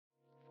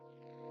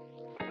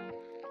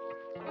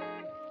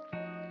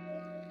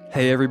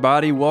Hey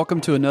everybody,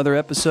 welcome to another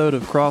episode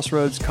of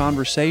Crossroads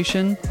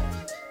Conversation.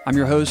 I'm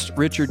your host,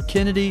 Richard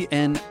Kennedy,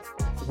 and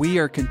we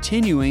are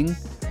continuing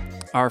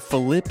our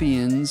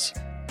Philippians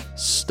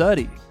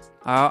study.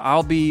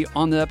 I'll be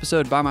on the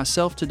episode by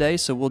myself today,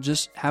 so we'll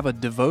just have a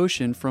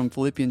devotion from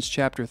Philippians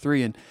chapter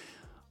 3. And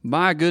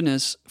my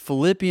goodness,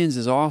 Philippians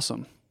is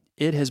awesome.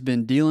 It has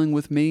been dealing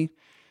with me.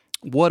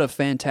 What a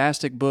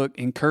fantastic book,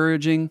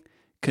 encouraging,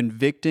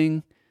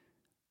 convicting.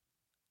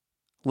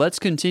 Let's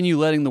continue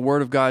letting the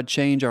Word of God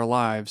change our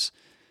lives.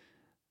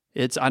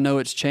 I know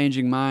it's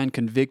changing mine,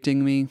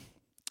 convicting me.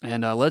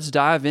 And let's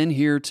dive in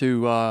here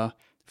to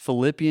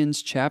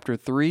Philippians chapter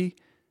 3,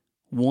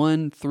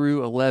 1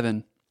 through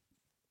 11.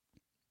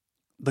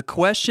 The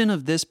question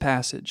of this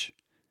passage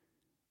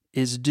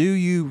is, do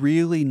you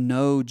really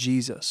know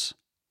Jesus?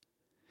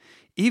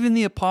 Even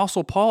the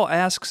Apostle Paul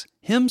asks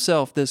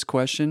himself this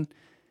question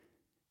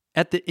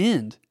at the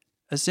end,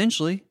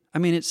 essentially.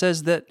 It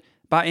says that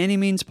by any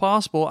means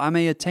possible, I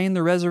may attain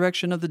the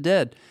resurrection of the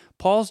dead.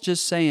 Paul's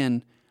just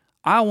saying,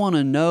 I want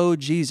to know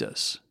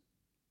Jesus.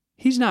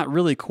 He's not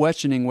really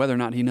questioning whether or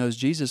not he knows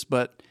Jesus,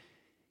 but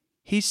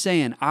he's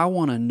saying, I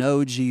want to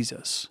know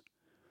Jesus.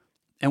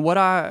 And what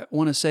I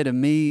want to say to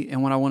me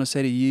and what I want to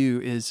say to you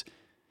is,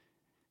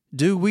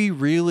 do we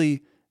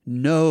really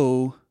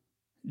know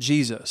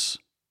Jesus?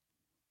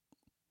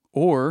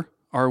 Or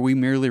are we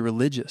merely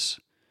religious?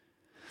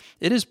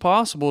 It is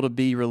possible to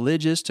be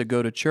religious, to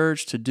go to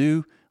church,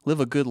 to live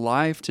a good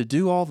life, to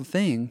do all the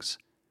things,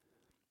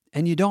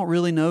 and you don't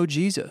really know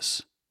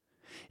Jesus.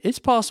 It's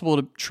possible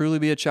to truly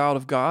be a child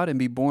of God and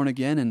be born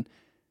again and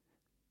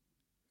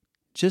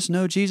just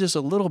know Jesus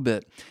a little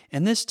bit.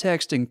 And this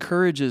text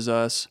encourages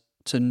us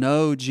to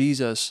know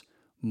Jesus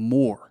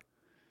more.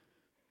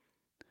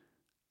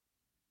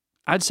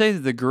 I'd say that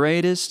the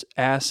greatest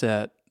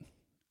asset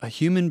a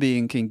human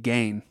being can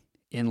gain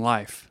in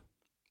life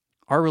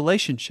are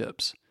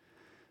relationships.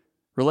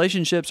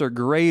 Relationships are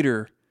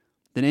greater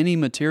than any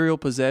material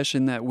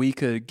possession that we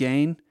could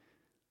gain,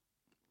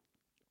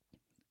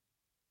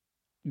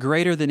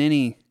 greater than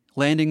any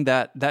landing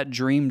that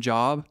dream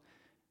job,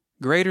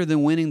 greater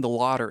than winning the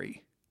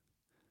lottery,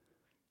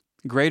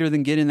 greater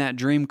than getting that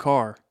dream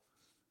car,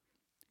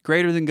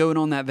 greater than going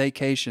on that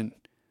vacation.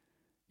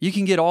 You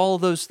can get all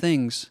of those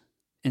things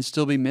and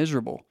still be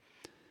miserable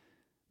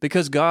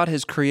because God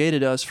has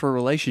created us for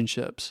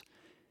relationships.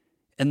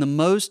 And the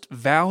most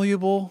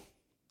valuable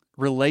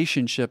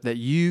relationship that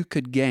you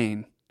could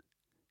gain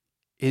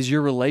is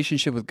your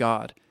relationship with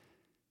God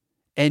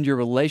and your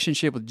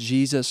relationship with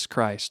Jesus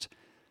Christ.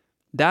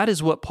 That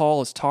is what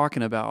Paul is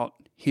talking about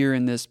here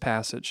in this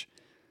passage.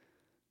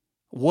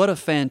 What a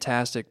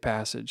fantastic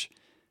passage.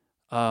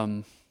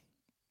 It's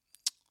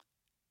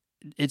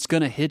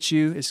going to hit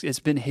you. It's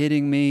been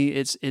hitting me.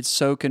 It's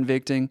so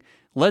convicting.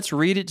 Let's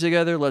read it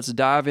together. Let's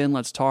dive in.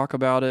 Let's talk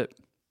about it.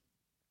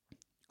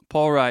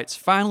 Paul writes,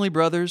 "Finally,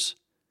 brothers,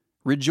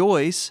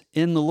 rejoice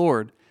in the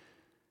Lord.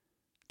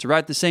 To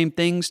write the same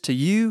things to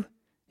you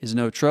is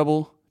no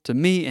trouble to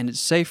me, and it's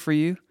safe for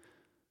you.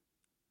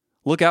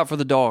 Look out for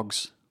the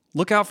dogs.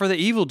 Look out for the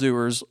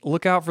evildoers.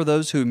 Look out for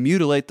those who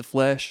mutilate the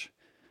flesh.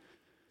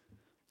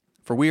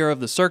 For we are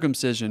of the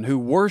circumcision who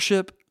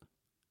worship."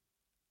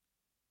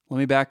 Let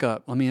me back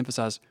up. Let me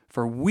emphasize.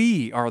 For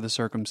we are the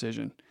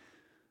circumcision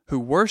who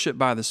worship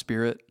by the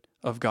Spirit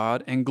of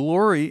God and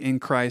glory in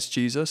Christ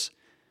Jesus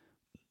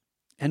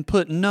and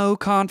put no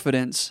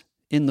confidence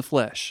in the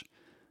flesh.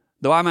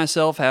 Though I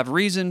myself have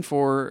reason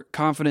for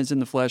confidence in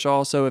the flesh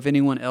also, if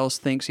anyone else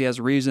thinks he has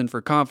reason for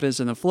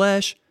confidence in the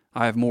flesh,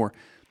 I have more.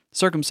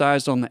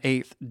 Circumcised on the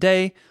 8th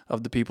day,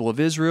 of the people of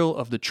Israel,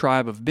 of the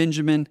tribe of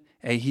Benjamin,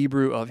 a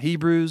Hebrew of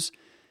Hebrews,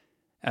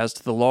 as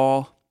to the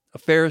law, a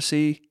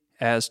Pharisee,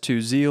 as to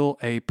zeal,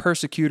 a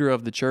persecutor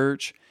of the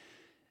church,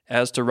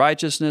 as to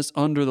righteousness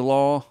under the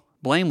law,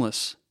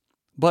 blameless.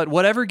 But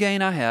whatever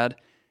gain I had,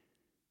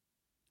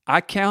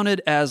 I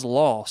counted as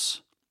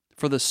loss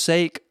for the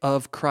sake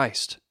of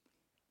Christ.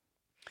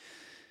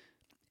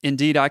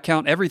 Indeed, I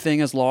count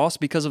everything as loss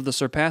because of the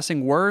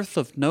surpassing worth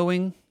of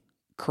knowing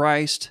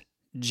Christ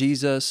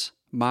Jesus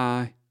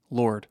my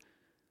Lord.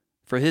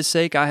 For his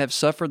sake I have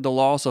suffered the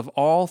loss of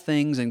all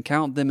things and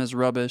count them as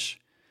rubbish,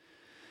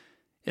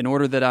 in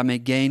order that I may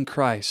gain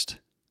Christ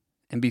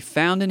and be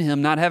found in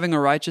him, not having a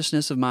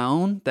righteousness of my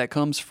own that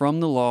comes from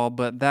the law,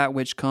 but that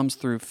which comes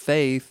through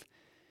faith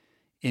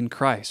in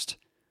Christ.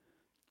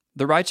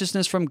 The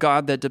righteousness from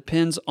God that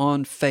depends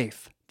on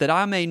faith, that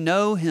I may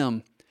know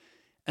him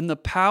and the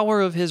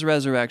power of his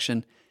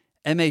resurrection,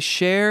 and may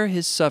share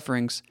his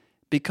sufferings,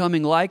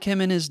 becoming like him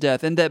in his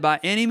death, and that by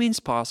any means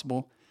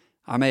possible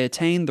I may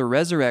attain the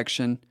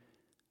resurrection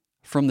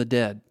from the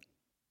dead.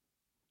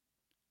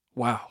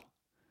 Wow.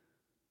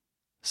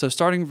 So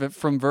starting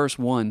from verse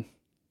 1,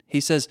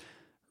 he says,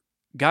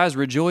 guys,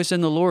 rejoice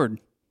in the Lord.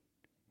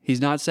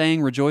 He's not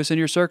saying rejoice in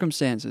your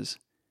circumstances.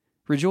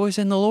 Rejoice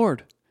in the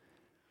Lord.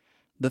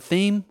 The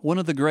theme, one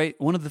of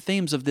the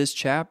themes of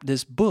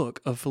this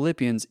book of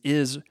Philippians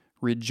is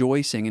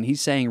rejoicing. And he's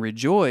saying,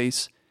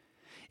 rejoice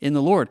in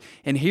the Lord.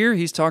 And here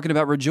he's talking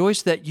about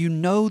rejoice that you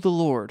know the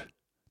Lord,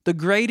 The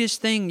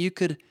greatest thing you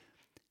could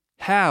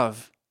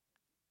have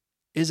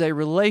is a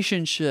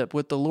relationship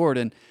with the Lord.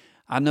 And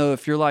I know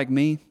if you're like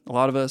me, a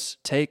lot of us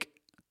take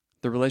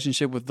the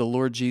relationship with the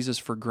Lord Jesus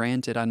for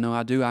granted. I know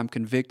I do. I'm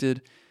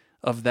convicted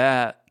of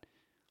that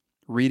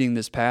reading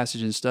this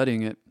passage and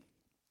studying it.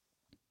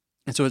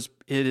 And so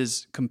it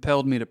has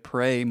compelled me to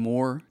pray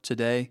more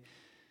today.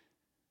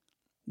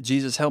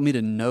 Jesus, help me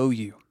to know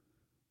you.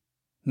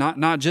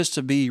 Not just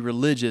to be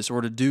religious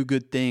or to do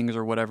good things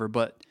or whatever,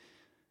 but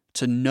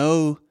to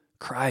know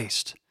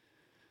Christ.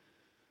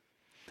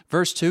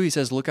 Verse 2, he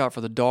says, look out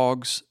for the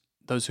dogs,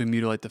 those who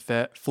mutilate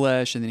the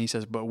flesh. And then he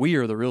says, but we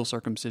are the real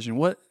circumcision.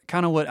 What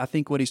I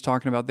think what he's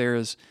talking about there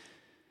is,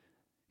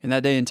 in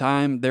that day and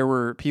time, there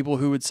were people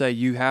who would say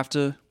you have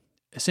to,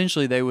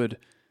 essentially they would,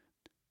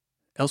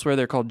 elsewhere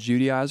they're called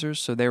Judaizers.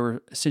 So they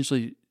were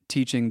essentially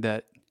teaching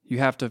that you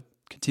have to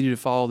continue to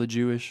follow the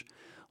Jewish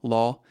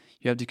law.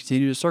 You have to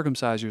continue to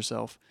circumcise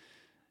yourself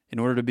in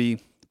order to be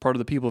part of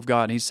the people of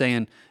God. And he's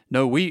saying,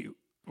 no,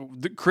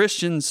 the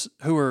Christians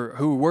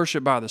who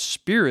worship by the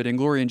Spirit and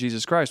glory in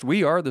Jesus Christ,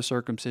 we are the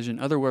circumcision.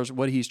 In other words,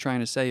 what he's trying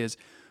to say is,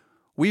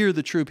 we are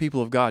the true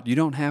people of God. You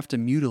don't have to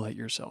mutilate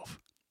yourself.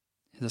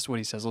 That's what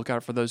he says. Look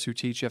out for those who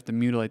teach you have to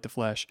mutilate the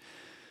flesh.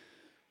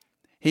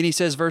 And he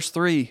says, verse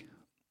 3,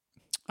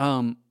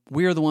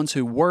 we are the ones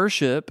who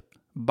worship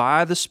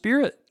by the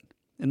Spirit.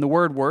 And the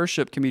word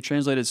worship can be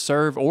translated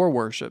serve or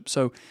worship.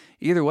 So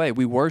either way,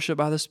 we worship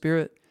by the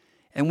Spirit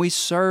and we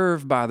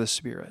serve by the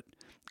Spirit.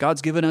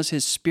 God's given us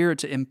His Spirit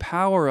to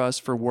empower us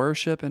for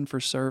worship and for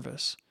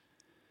service.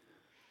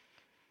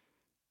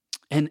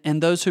 And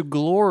those who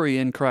glory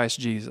in Christ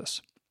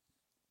Jesus.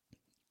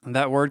 And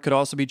that word could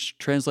also be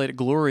translated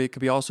glory. It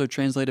could be also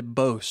translated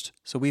boast.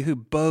 So we who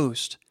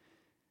boast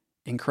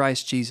in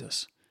Christ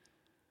Jesus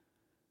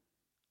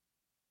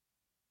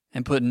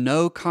and put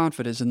no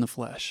confidence in the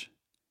flesh.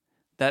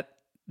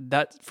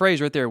 That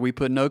phrase right there, we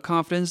put no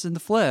confidence in the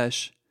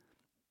flesh,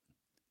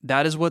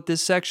 that is what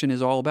this section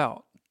is all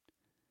about.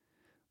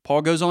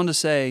 Paul goes on to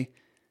say,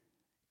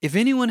 if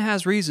anyone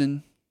has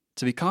reason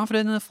to be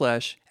confident in the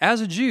flesh, as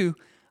a Jew,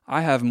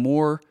 I have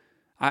more.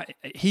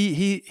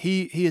 He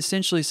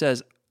essentially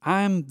says,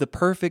 I'm the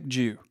perfect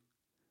Jew.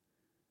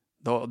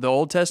 The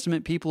Old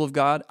Testament people of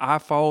God, I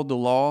followed the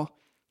law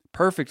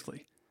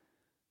perfectly.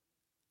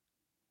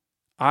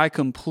 I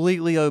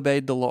completely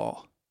obeyed the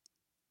law.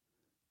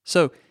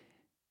 So,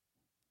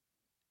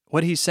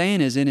 what he's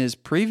saying is in his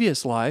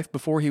previous life,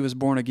 before he was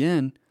born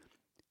again,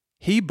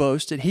 he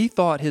boasted, he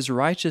thought his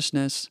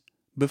righteousness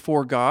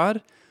before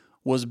God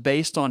was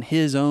based on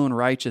his own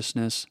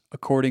righteousness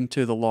according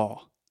to the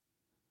law.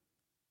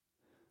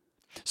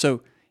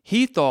 So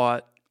he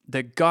thought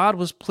that God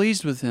was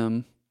pleased with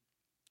him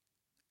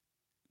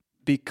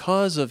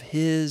because of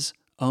his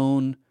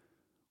own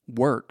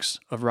works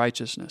of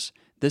righteousness.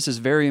 This is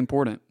very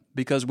important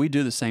because we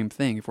do the same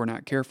thing if we're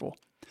not careful.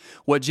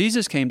 What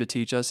Jesus came to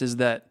teach us is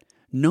that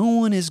no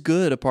one is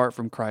good apart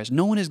from Christ.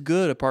 No one is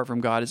good apart from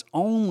God. It's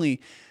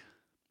only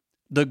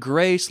the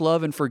grace,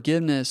 love, and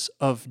forgiveness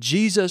of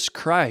Jesus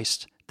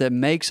Christ that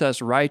makes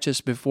us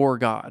righteous before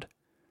God.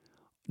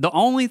 The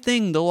only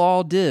thing the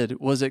law did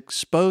was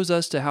expose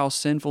us to how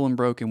sinful and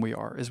broken we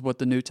are, is what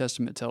the New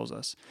Testament tells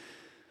us.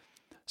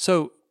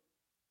 So,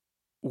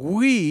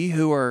 we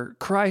who are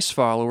Christ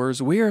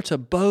followers, we are to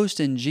boast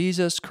in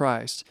Jesus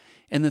Christ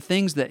and the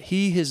things that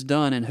He has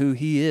done and who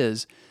He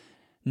is,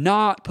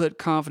 not put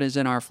confidence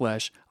in our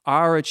flesh,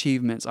 our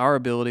achievements, our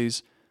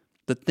abilities,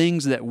 the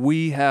things that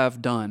we have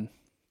done.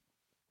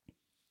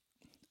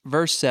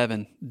 Verse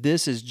 7,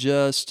 this is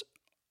just,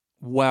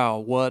 wow,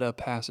 what a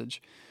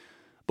passage.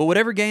 But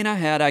whatever gain I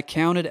had, I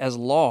counted as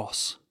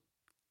loss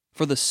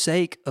for the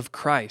sake of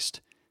Christ.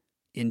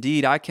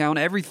 Indeed, I count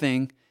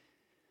everything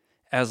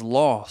as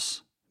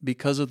loss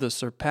because of the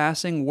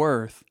surpassing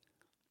worth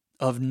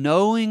of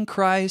knowing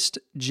Christ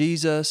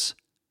Jesus,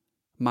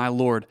 my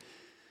Lord.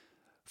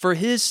 For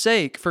His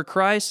sake, for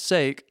Christ's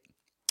sake,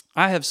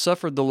 I have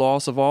suffered the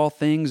loss of all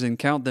things and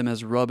count them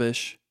as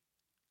rubbish,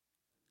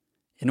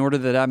 in order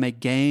that I may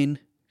gain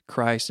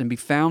Christ and be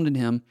found in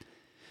Him,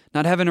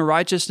 not having a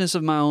righteousness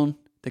of my own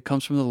that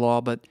comes from the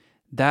law, but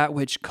that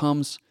which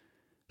comes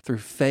through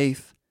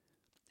faith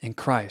in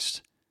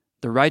Christ,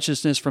 the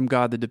righteousness from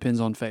God that depends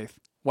on faith.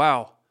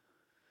 Wow.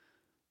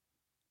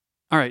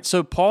 All right,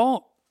 so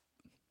Paul,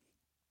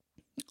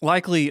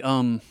 likely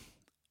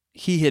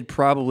he had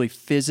probably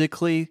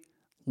physically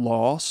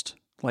lost,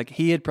 like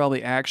he had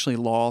probably actually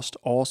lost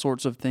all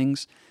sorts of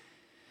things.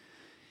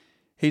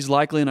 He's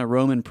likely in a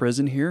Roman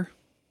prison here.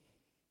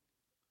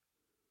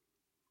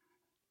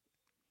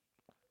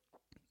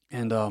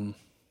 And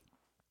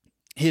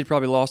he had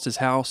probably lost his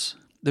house.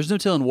 There's no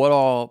telling what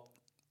all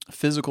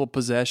physical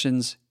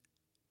possessions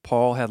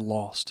Paul had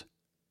lost.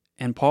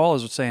 And Paul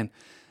is saying,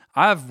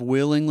 I've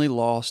willingly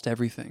lost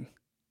everything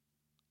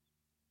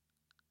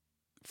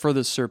for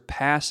the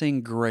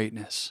surpassing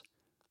greatness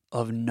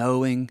of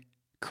knowing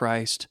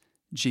Christ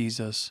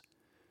Jesus,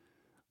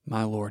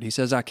 my Lord. He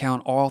says, I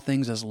count all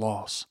things as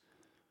loss.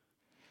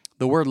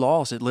 The word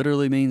loss, it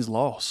literally means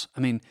loss. I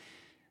mean,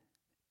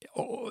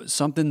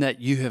 something that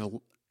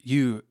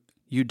you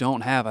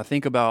don't have. I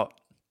think about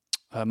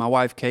my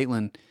wife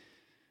Caitlin.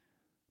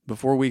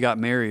 Before we got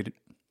married,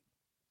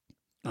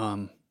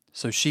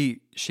 so she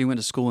went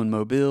to school in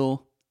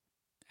Mobile,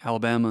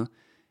 Alabama,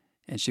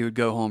 and she would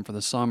go home for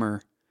the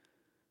summer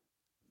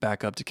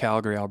back up to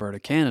Calgary, Alberta,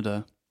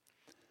 Canada.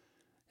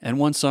 And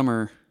one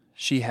summer,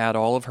 she had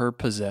all of her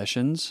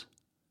possessions.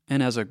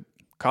 And as a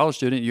college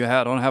student,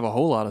 don't have a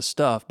whole lot of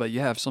stuff, but you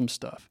have some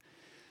stuff.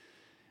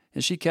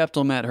 And she kept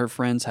them at her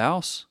friend's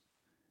house.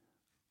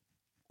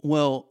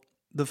 Well,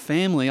 the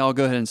family, I'll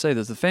go ahead and say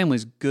this, the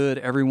family's good,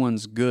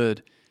 everyone's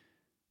good.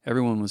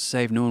 Everyone was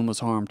safe, no one was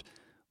harmed.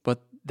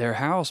 But their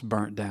house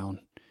burnt down.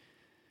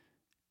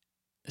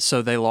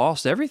 So they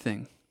lost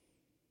everything.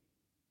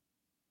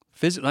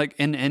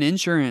 And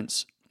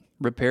insurance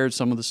repaired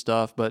some of the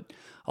stuff, but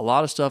a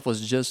lot of stuff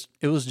was just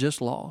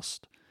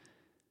lost.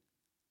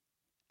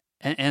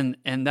 And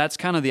that's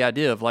kind of the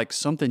idea of like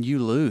something you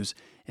lose.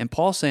 And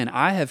Paul's saying,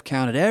 I have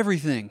counted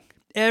everything,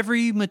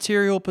 every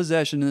material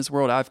possession in this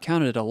world, I've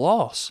counted it a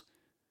loss,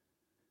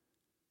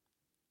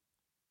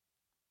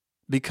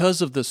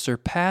 because of the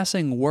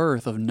surpassing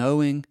worth of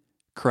knowing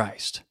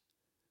Christ.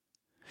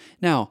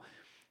 Now,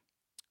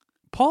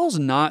 Paul's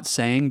not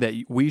saying that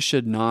we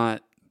should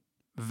not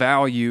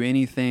value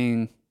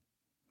anything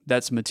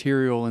that's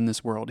material in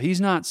this world. He's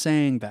not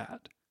saying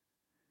that.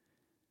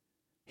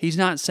 He's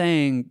not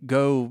saying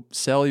go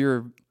sell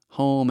your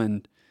home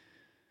and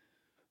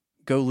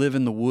go live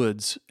in the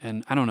woods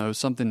and, I don't know,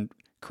 something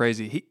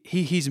crazy.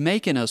 He's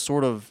making a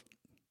sort of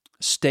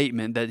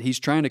statement that he's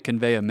trying to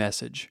convey a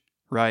message.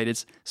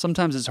 Right?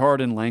 Sometimes it's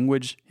hard in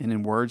language and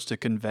in words to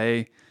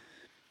convey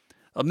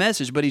a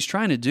message, but he's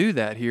trying to do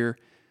that here.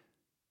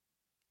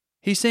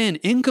 He's saying,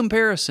 in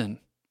comparison,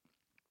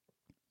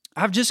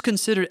 I've just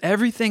considered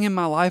everything in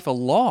my life a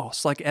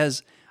loss, like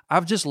as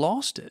I've just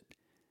lost it.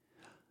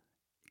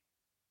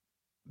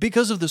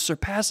 Because of the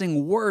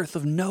surpassing worth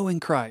of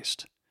knowing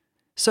Christ.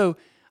 So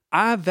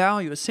I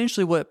value,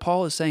 essentially what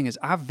Paul is saying is,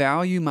 I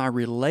value my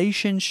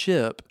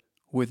relationship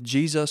with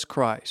Jesus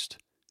Christ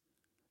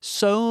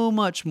so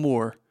much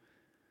more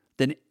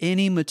than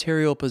any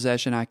material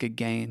possession I could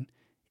gain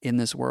in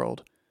this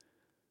world.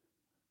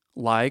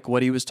 Like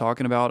what he was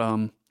talking about,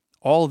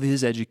 all of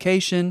his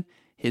education,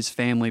 his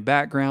family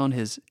background,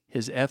 his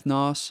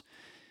ethnos,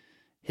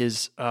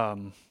 his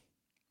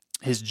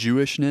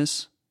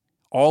Jewishness,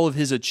 all of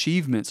his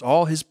achievements,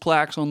 all his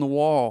plaques on the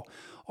wall,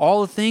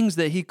 all the things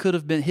that he could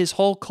have been, his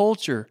whole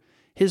culture,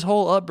 his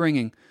whole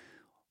upbringing,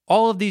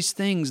 all of these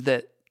things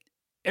that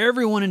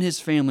everyone in his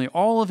family,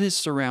 all of his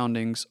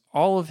surroundings,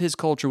 all of his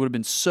culture would have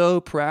been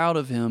so proud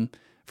of him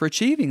for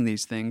achieving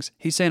these things.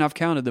 He's saying, I've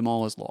counted them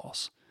all as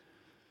loss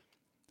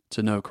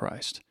to know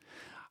Christ.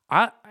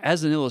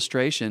 As an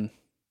illustration,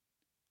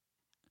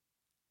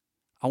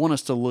 I want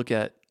us to look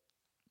at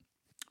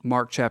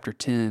Mark chapter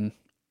 10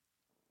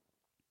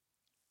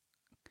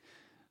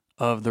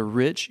 of the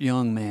rich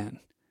young man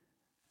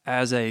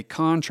as a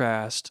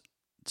contrast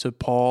to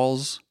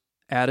Paul's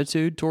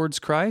attitude towards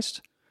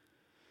Christ.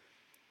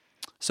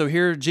 So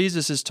here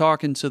Jesus is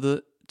talking to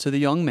the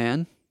young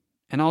man,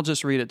 and I'll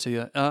just read it to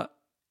you.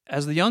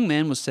 As the young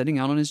man was setting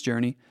out on his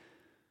journey,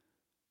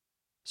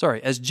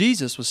 as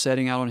Jesus was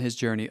setting out on his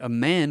journey, a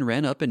man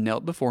ran up and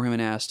knelt before him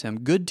and asked him,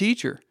 "Good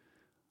teacher,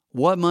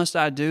 what must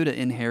I do to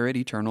inherit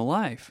eternal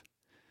life?"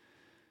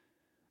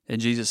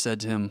 And Jesus said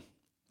to him,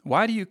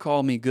 "Why do you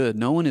call me good?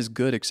 No one is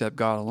good except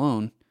God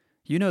alone.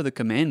 You know the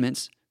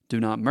commandments: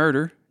 do not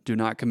murder, do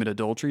not commit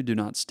adultery, do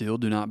not steal,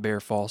 do not bear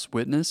false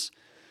witness,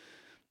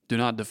 do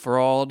not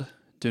defraud,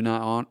 do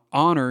not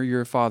honor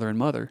your father and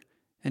mother."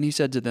 And he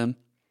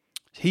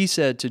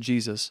said to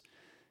Jesus,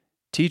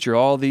 "Teacher,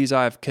 all these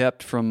I have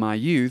kept from my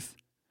youth."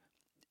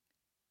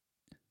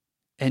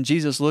 And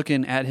Jesus,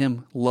 looking at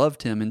him,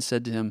 loved him and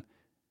said to him,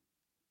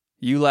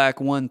 "You lack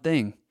one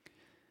thing.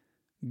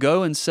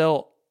 Go and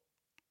sell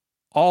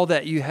all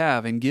that you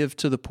have and give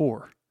to the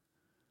poor,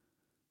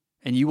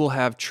 and you will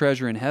have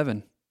treasure in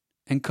heaven.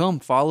 And come,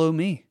 follow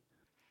me."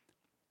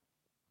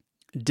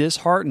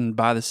 Disheartened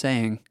by the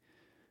saying,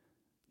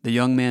 the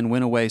young man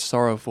went away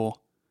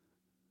sorrowful,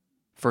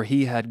 for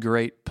he had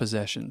great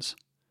possessions.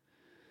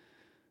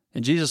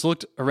 And Jesus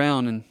looked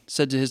around and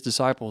said to his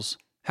disciples,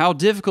 "How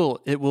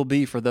difficult it will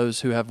be for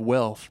those who have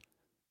wealth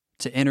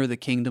to enter the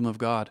kingdom of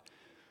God."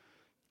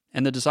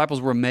 And the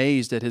disciples were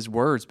amazed at his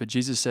words, but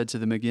Jesus said to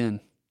them again,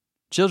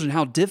 "Children,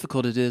 how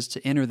difficult it is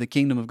to enter the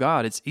kingdom of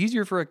God. It's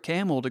easier for a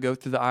camel to go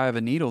through the eye of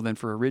a needle than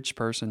for a rich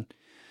person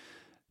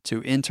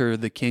to enter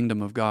the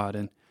kingdom of God."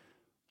 And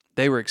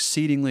they were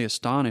exceedingly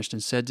astonished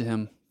and said to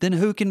him, "Then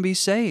who can be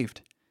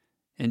saved?"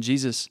 And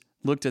Jesus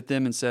looked at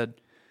them and said,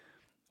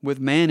 "With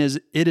man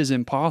it is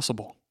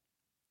impossible,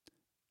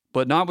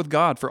 but not with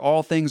God, for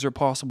all things are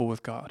possible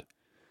with God."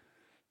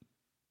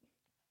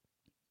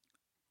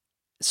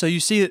 So you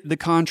see the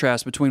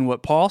contrast between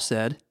what Paul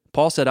said.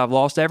 Paul said, "I've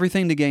lost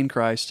everything to gain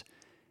Christ,"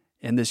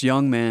 and this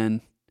young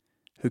man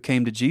who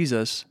came to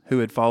Jesus, who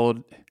had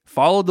followed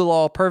the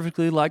law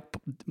perfectly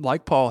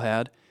like Paul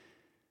had,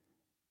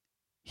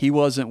 he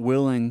wasn't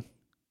willing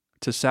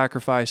to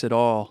sacrifice it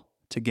all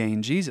to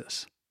gain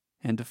Jesus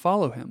and to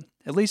follow him.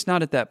 At least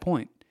not at that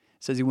point.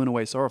 It says he went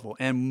away sorrowful.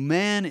 And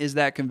man, is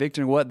that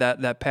convicting. What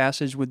that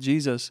passage with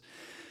Jesus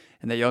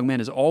and that young man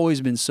has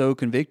always been so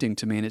convicting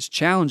to me, and it's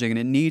challenging, and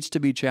it needs to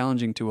be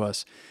challenging to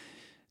us.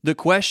 The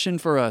question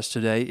for us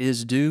today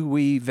is, do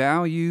we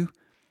value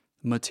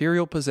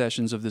material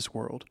possessions of this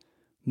world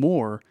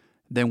more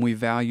than we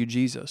value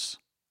Jesus?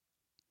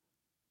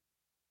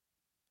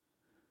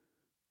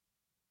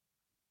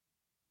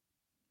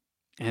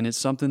 And it's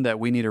something that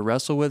we need to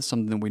wrestle with,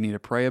 something that we need to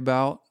pray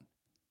about.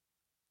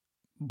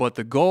 But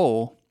the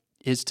goal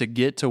is to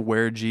get to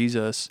where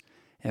Jesus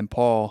and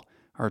Paul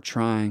are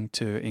trying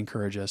to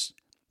encourage us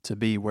to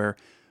be, where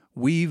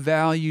we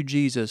value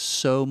Jesus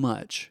so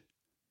much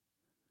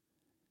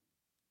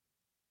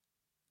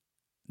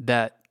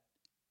that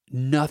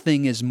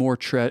nothing is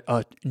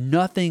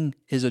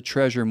a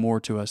treasure more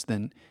to us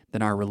than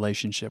our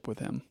relationship with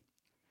him.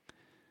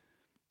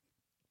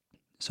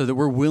 So that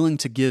we're willing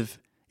to give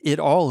it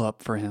all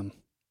up for him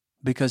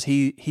because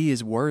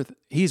he's worthy.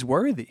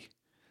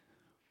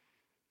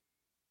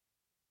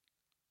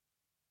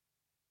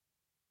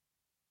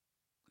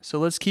 So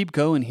let's keep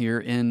going here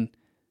in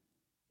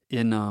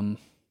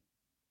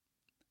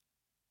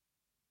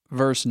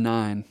verse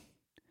 9.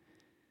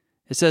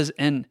 It says,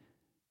 and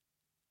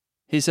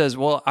he says,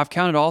 well, I've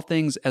counted all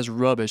things as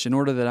rubbish in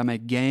order that I may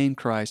gain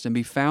Christ and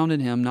be found in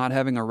him, not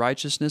having a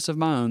righteousness of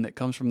my own that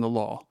comes from the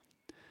law,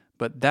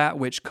 but that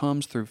which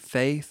comes through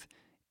faith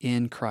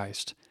in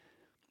Christ.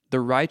 The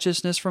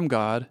righteousness from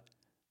God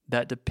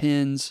that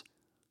depends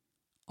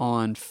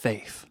on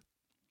faith,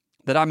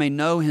 that I may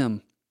know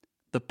him,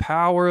 the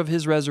power of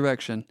his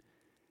resurrection,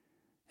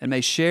 and may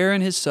share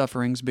in his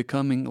sufferings,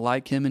 becoming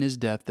like him in his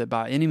death, that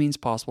by any means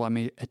possible I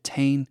may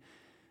attain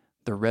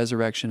the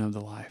resurrection of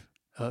the life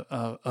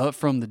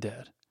from the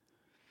dead.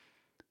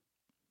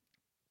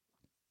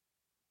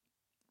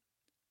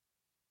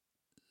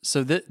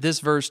 So this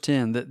verse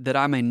 10, that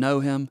I may know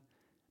him,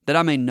 that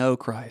I may know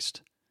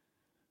Christ.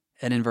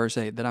 And in verse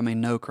 8, that I may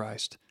know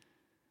Christ.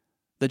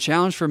 The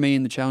challenge for me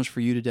and the challenge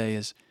for you today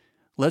is,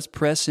 let's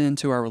press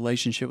into our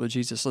relationship with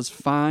Jesus. Let's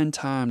find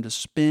time to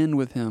spend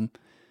with him.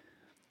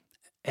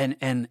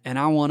 And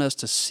I want us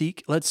to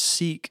let's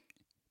seek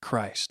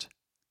Christ.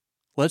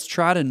 Let's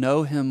try to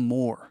know him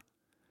more.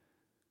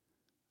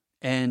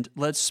 And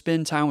let's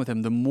spend time with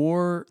him.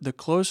 The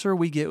closer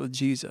we get with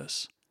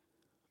Jesus,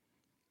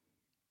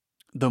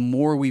 the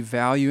more we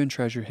value and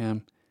treasure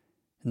him,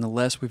 and the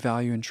less we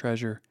value and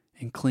treasure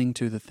and cling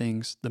to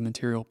the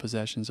material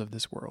possessions of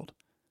this world.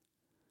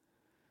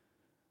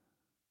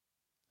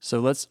 So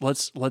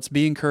let's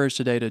be encouraged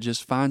today to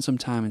just find some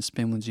time and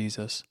spend with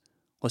Jesus.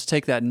 Let's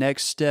take that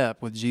next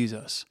step with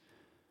Jesus.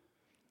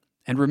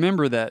 And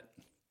remember that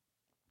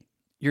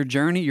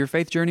your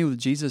faith journey with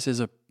Jesus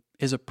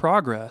is a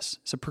progress.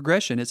 It's a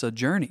progression. It's a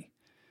journey.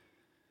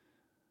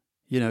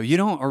 You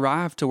don't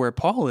arrive to where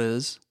Paul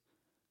is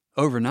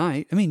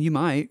overnight. I mean, you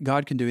might.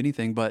 God can do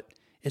anything, but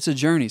it's a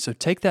journey. So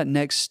take that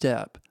next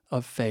step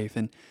of faith.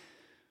 And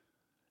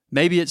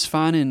maybe it's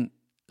finding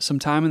some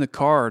time in the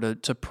car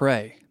to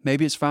pray.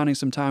 Maybe it's finding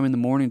some time in the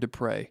morning to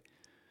pray.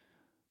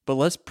 But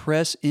let's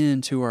press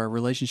into our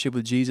relationship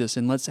with Jesus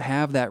and let's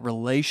have that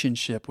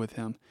relationship with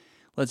him.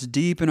 Let's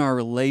deepen our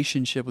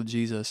relationship with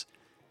Jesus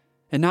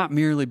and not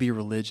merely be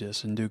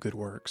religious and do good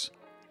works.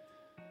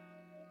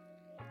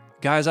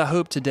 Guys, I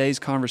hope today's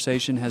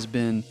conversation has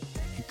been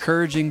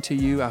encouraging to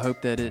you. I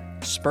hope that it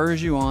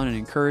spurs you on and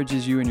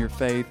encourages you in your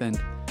faith.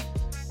 And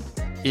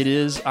it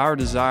is our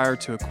desire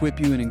to equip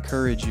you and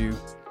encourage you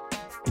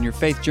in your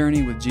faith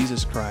journey with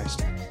Jesus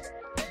Christ.